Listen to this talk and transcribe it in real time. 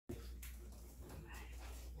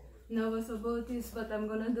nervous about this, but I'm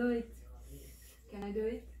gonna do it. Can I do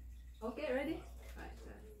it? Okay, ready? Right.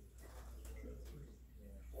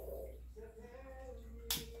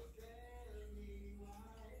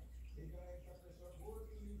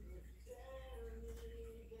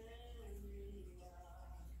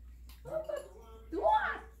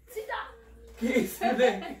 What? Sit down. Kiss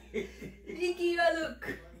me. Ricky, look.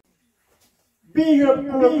 Big up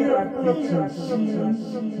coconut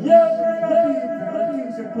kitchen. Yeah,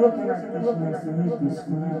 coconut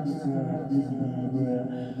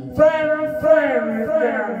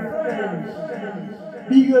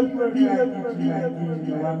Big up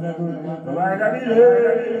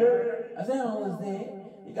I said I always say,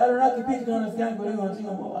 you got a rocky picture on the skank, but you want to sing a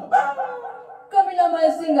more. Come in on my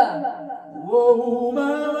singer. Oh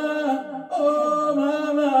mama, oh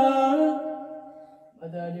mama. My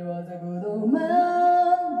daddy was a good old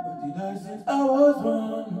man, But he died since I was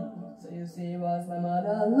one. so you see, was my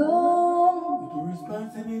mother alone. With the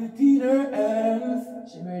responsibility in her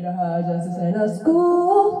hands. She made her hard just to send us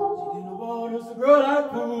school. She didn't want us to grow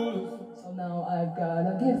like fools. So now I've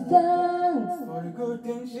gotta give thanks. For the good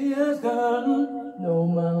things she has done. No,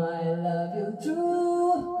 mama, I love you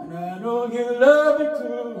too. And I know you love me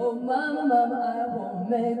too. Oh, mama, mama, I won't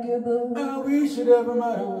make you blue. I wish it ever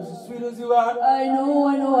matter was as sweet as you are. I know,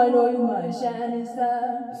 you're my shining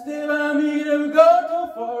star. Stay by me, never go too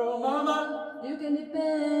far, oh mama. You can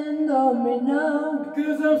depend on me now.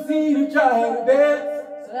 Because I've seen you try your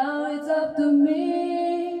best. So now it's up to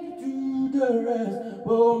me. Do the rest,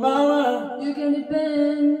 oh mama. You can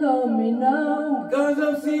depend on me now. Because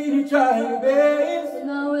I've seen you try your best. So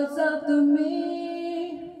now it's up to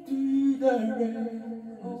me. Do the rest.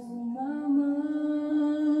 Oh, mama.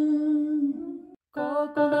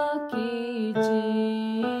 Coconut kitchen,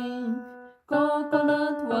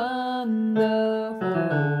 coconut wonderful.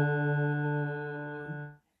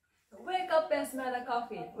 Wake up and smell the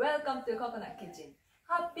coffee. Welcome to Coconut Kitchen.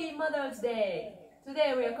 Happy Mother's Day.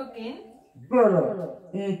 Today we are cooking Brother,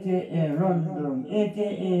 aka Run Dung,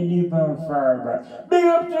 aka Deep and Fiber. Big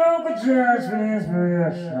up to Uncle John's for the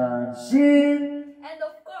inspiration. See? and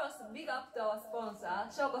of course big up to our sponsor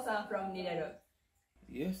Shoko-san from nideru.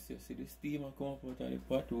 Yes, you see the steamer come up out of the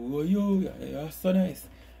pot. Oh, yeah, so nice.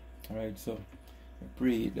 Alright, so I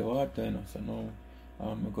preheat the water, you know, so now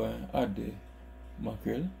I'm going to add the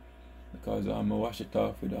mackerel because I wash it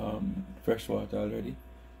off with fresh water already.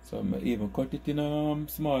 So I even cut it in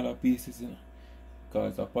smaller pieces, you know,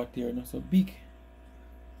 because the pot here is not so big.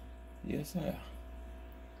 Yes, I.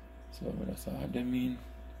 So I'm just add them in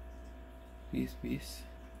piece.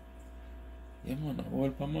 Yeah, man, a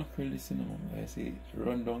whole pan mackerel this, you know, I say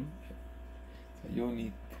Run Dung. It's a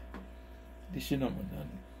unique dish, you know, man.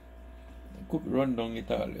 And cook Run Dung,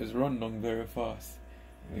 it always Run Dung very fast.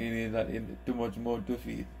 We need that in too much mouth to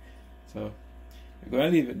feed. So we're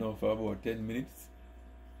going to leave it now for about 10 minutes.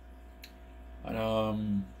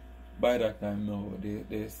 And by that time now,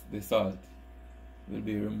 the salt will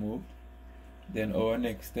be removed. Then our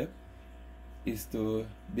next step is to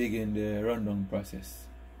begin the Run Dung process.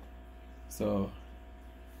 So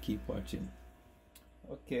keep watching.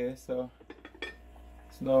 Okay, so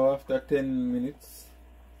it's now after 10 minutes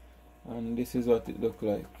and this is what it looks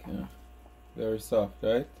like. Yeah. Very soft,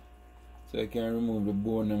 right? So you can remove the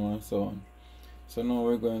bone and so on. So now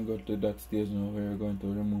we're going to go to that stage now where we're going to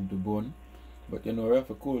remove the bone. But you know, we have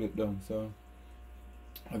to cool it down. So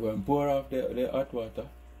I'm going to pour off the hot water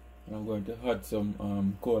and I'm going to add some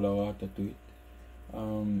colder water to it.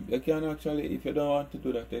 You can actually, if you don't want to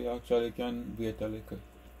do that, you actually can wait a little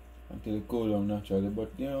until it cool down naturally.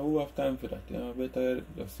 But you know, who have time for that? You know, better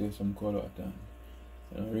just use some cold water and,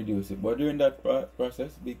 you know, reduce it. But during that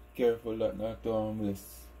process, be careful that not to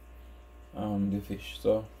waste the fish.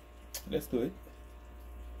 So let's do it.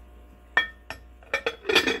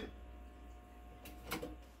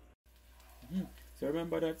 So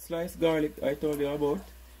remember that sliced garlic I told you about?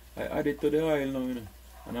 I add it to the oil now, you know,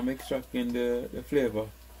 and I'm extracting the flavor.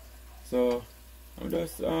 So I'm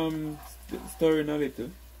just stirring a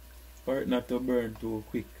little for it not to burn too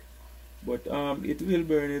quick. But it will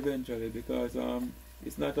burn eventually because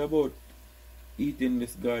it's not about eating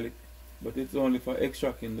this garlic, but it's only for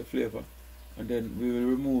extracting the flavor. And then we will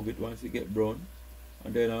remove it once it get brown.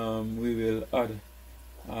 And then we will add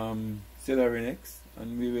celery next,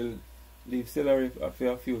 and we will leave celery for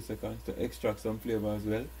a few seconds to extract some flavor as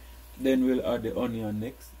well. Then we'll add the onion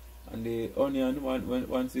next, and the onion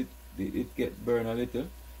once it get burned a little,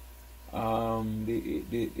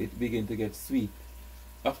 it begin to get sweet.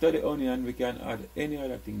 After the onion, we can add any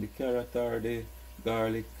other thing, the carrot or the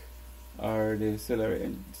garlic or the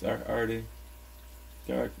celery or the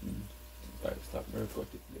carrot. Stop, I'll cut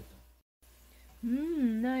it later.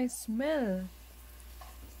 Nice smell.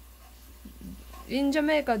 In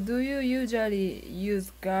Jamaica, do you usually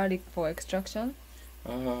use garlic for extraction?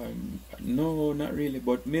 No, not really,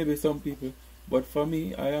 but maybe some people. But for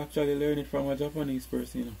me, I actually learned it from a Japanese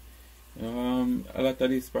person, you know. A lot of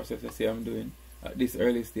this process I say I'm doing at this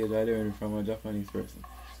early stage, I learned it from a Japanese person,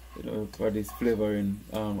 you know, for this flavoring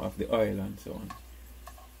of the oil and so on.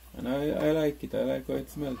 And I like it. I like how it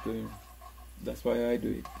smells too, you know. That's why I do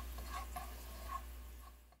it.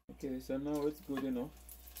 Okay, so now it's good enough.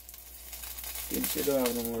 Since you don't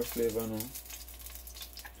have no more flavor now,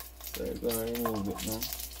 so I'm gonna remove it now.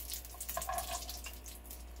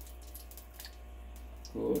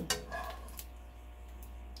 Cool.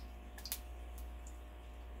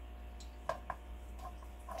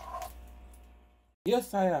 Yes,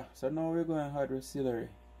 sire. So now we're going to add the celery.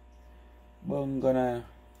 Bungana.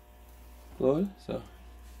 Cool. So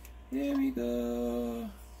here we go.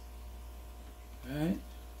 Right.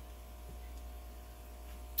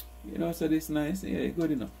 You know, so this nice. Yeah,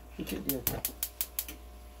 good enough. Put it there.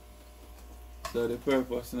 So the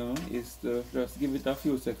purpose now is to just give it a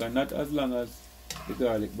few seconds, not as long as the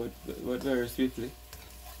garlic, but very swiftly.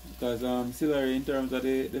 Because celery, in terms of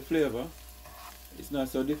the flavor, it's not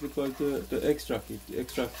so difficult to extract it.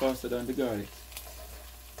 Extract faster than the garlic.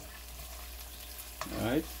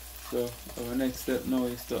 Alright, so our next step now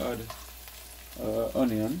is to add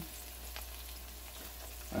onion.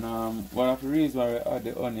 And one of the reasons why I add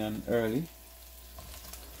the onion early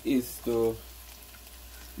is to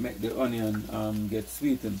make the onion get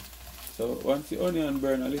sweetened. So once the onion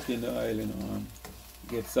burn a little in the oil, you know,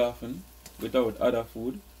 get softened without other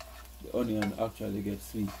food, the onion actually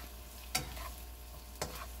gets sweet.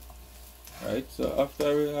 Right, so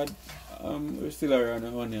after we add celery and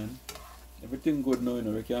the onion, everything good now, you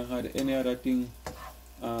know, we can add any other thing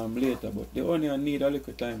later, but the onion need a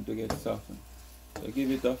little time to get softened. So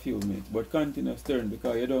give it a few minutes, but continue stirring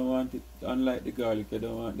because you don't want it, unlike the garlic, you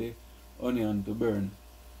don't want the onion to burn.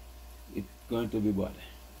 It's going to be bad.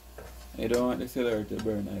 You don't want the celery to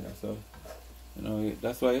burn either, so you know,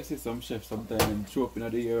 that's why you see some chefs sometimes throw up in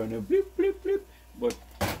the air and they blip blip blip, but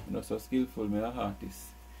you know, so skillful me a artist.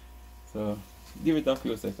 So give it a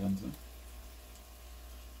few seconds.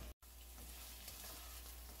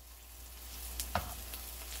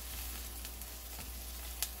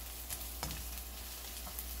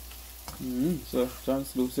 So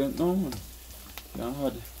translucent now, man. Can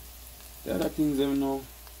add the other things them now.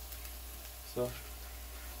 So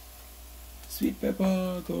sweet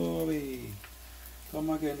pepper, go away. Come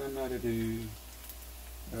again another day.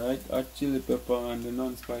 Alright, add chili pepper and the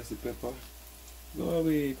non-spicy pepper. Go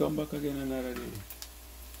away, come back again another day.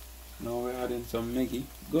 Now we're adding some Maggi.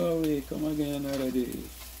 Go away, come again another day.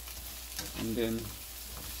 And then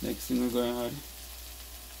next thing we're going to add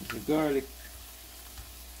is the garlic.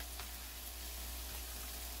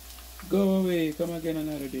 Go away, come again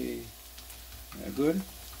another day. Good.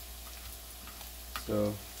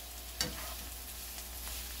 So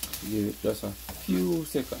give it just a few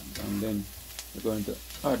seconds and then we're going to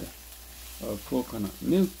add our coconut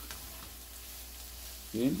milk.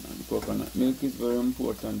 Okay, and coconut milk is very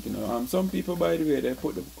important, you know. Some people, by the way, they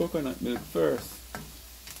put the coconut milk first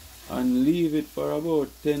and leave it for about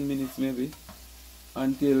 10 minutes maybe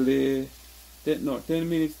until they 10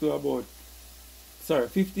 minutes to about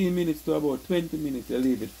 15 minutes to about 20 minutes they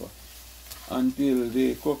leave it for until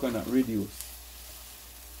the coconut reduce.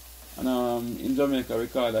 And in Jamaica we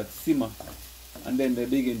call that simmer, and then they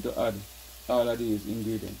begin to add all of these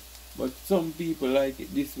ingredients. But some people like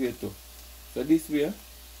it this way too. So this way,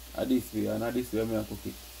 and this way, and this way I'm going to cook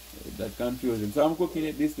it. That's confusing. So I'm cooking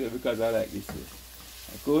it this way because I like this way.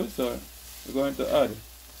 Cool? So we're going to add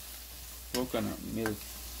coconut milk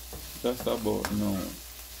just about now.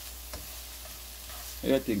 What do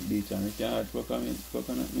you think, Beechan? We can add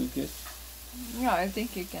coconut milk yet? Yeah, I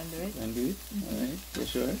think you can do it. Can do it? Alright, you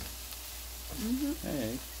sure?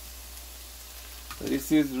 Alright. So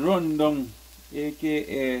this is Run Dung,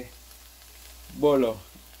 aka Bolo,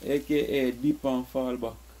 aka Dip and Fall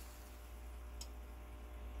Back.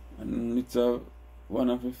 And it's one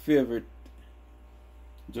of my favorite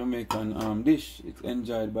Jamaican dish. It's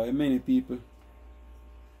enjoyed by many people.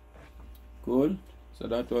 Cool. So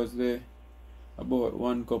that was about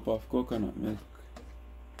 1 cup of coconut milk.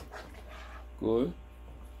 Cool.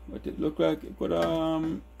 But it looked like it could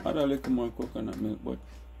add a little more coconut milk, but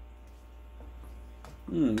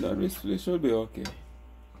that should be okay.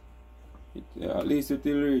 At least it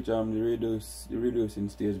will reach the reducing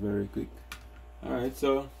stage very quick. Alright,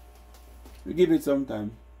 so we give it some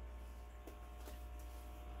time.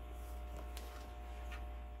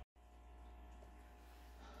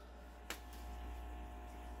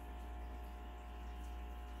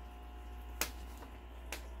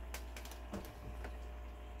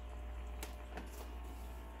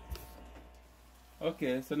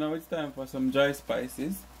 Okay, so now it's time for some dry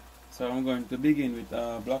spices. So I'm going to begin with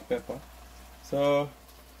black pepper. So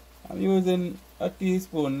I'm using a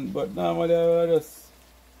teaspoon, but normally I will just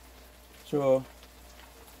throw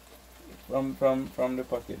from the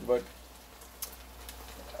packet. But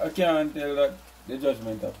I can't tell that the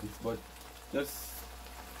judgment of this, but just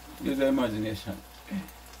use your imagination.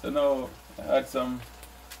 So now I add some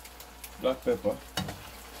black pepper.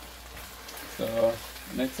 So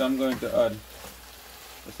next I'm going to add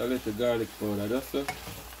just a little garlic powder, just to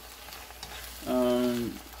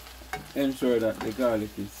ensure that the garlic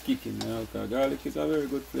is kicking, you know, because garlic is a very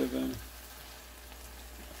good flavor.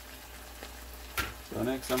 So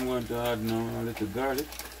next I'm going to add now a little garlic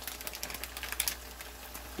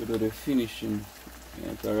to do the finishing,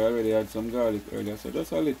 because I already had some garlic earlier, so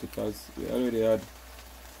just a little because we already had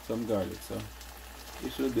some garlic, so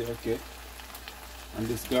it should be okay. And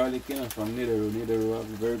this garlic, you know, from nideru have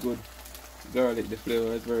very good garlic, the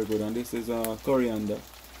flavor is very good, and this is coriander.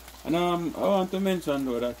 And I want to mention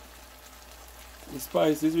though that the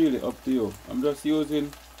spice is really up to you. I'm just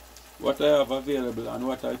using what I have available and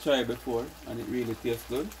what I tried before, and it really tastes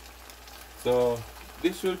good. So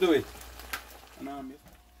this should do it. And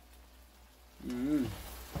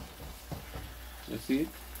you see it?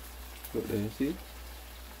 Look there, you see it?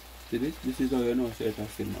 See this? This is how you know so it has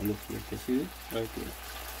still not looks like. You see it? Right here.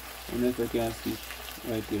 And if you can see it,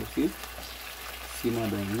 right here, see it? Simmer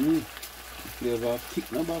down. The flavor kick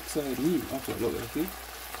the backside. Okay, look, you see?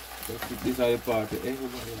 So this is the part that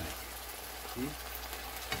everybody likes. See?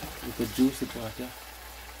 Little juicy part, yeah?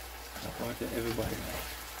 The part that everybody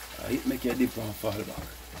likes. It make you dip and fall back.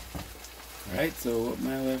 Right? So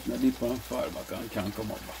my wife not dip and fall back and can't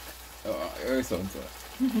come up back. Oh, your son, so.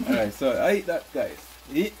 Alright, so I eat that, guys.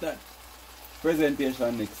 Eat that.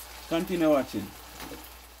 Presentation next. Continue watching.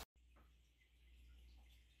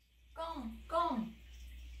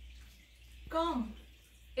 Come.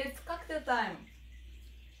 It's cocktail time.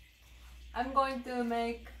 I'm going to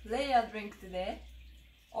make layered drink today,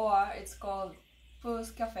 or it's called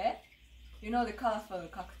Foo's Cafe. You know, the colorful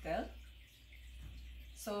cocktail.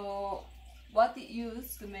 So what it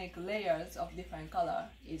used to make layers of different color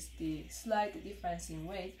is the slight difference in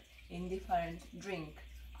weight in different drink,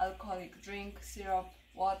 alcoholic drink, syrup,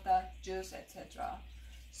 water, juice, etc.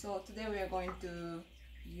 So today we are going to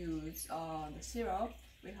use the syrup.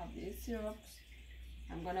 We have these syrups.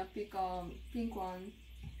 I'm gonna pick pink one,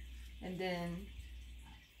 and then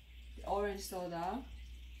the orange soda,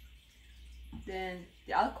 then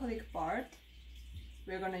the alcoholic part.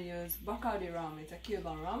 We're gonna use Bacardi rum. It's a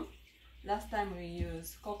Cuban rum. Last time we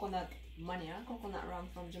used coconut rum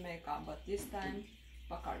from Jamaica, but this time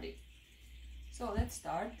Bacardi. So let's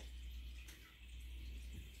start.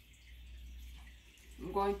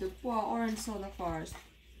 I'm going to pour orange soda first.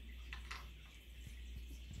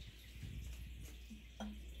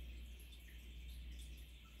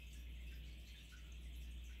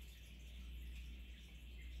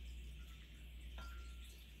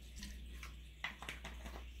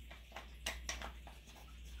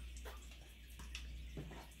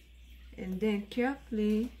 And then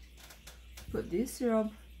carefully put this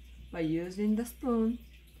syrup by using the spoon.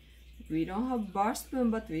 We don't have bar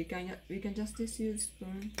spoon, but we can just use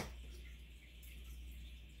spoon.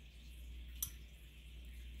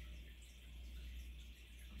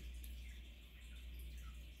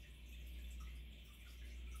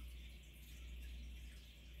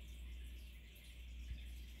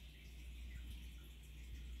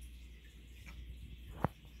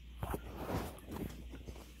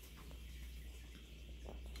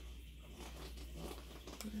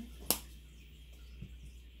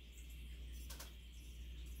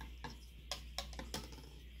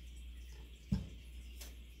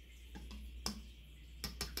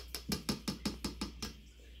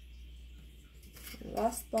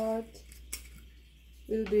 Last part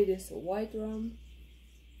will be this white rum.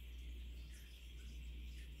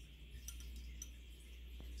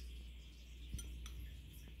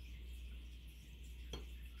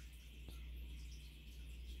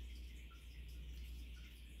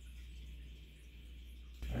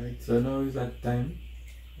 Alright, so now is that time,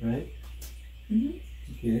 right?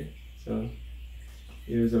 Okay, so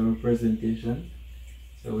here's our presentation.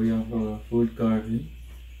 So we have our food carving,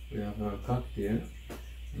 we have our cocktail,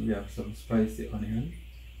 and we have some spicy onion.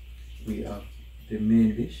 We have the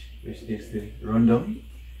main dish, which is the Run Dung,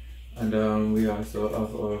 and we also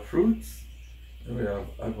have our fruits. And we have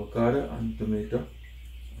avocado and tomato.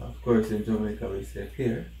 Of course, in Jamaica we say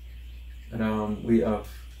pear. And we have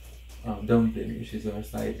dumpling, which is our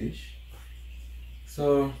side dish.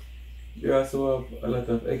 So we also have a lot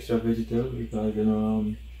of extra vegetables because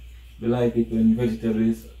we like it when vegetable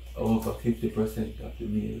is over 50% of the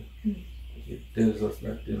meal. It tells us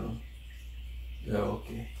that, you know, we are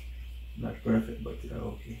okay. Not perfect, but we are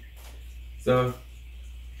okay. So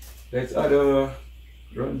let's add our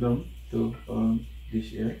Run Dung to dish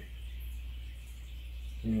here.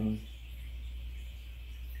 Okay.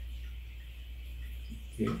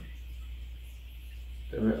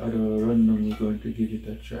 So we add our Run Dung, we're going to give it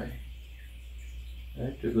a try.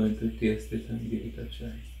 Right, we're going to taste it and give it a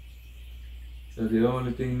try. So the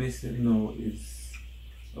only thing missing now is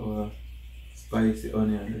our spicy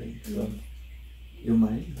onion ring. So you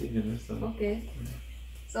mind giving us some? Okay.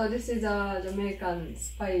 So this is a Jamaican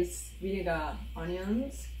spice vinegar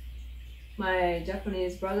onions. My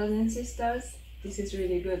Japanese brothers and sisters, this is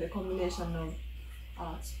really good. The combination of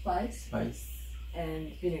spice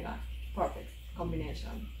and vinegar, perfect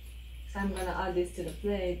combination. So I'm gonna add this to the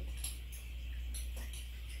plate.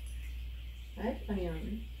 Right,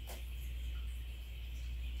 onion.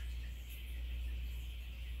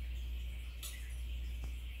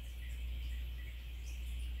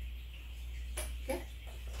 Okay.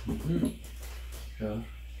 So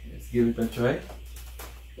let's give it a try.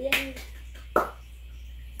 Yay!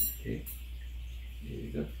 Okay. Here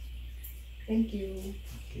you go. Thank you.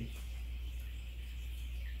 Okay.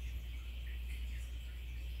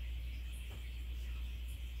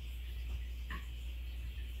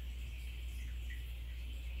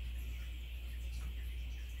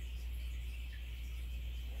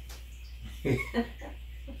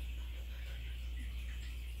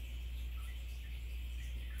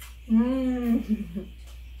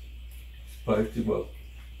 Spicy but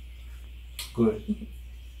good.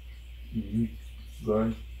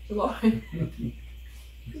 Good.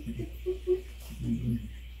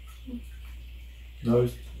 Now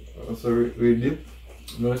it's also we dip.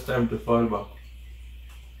 Now it's time to fall back.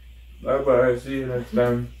 Bye bye. See you next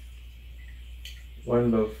time.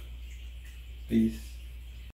 One love. Peace.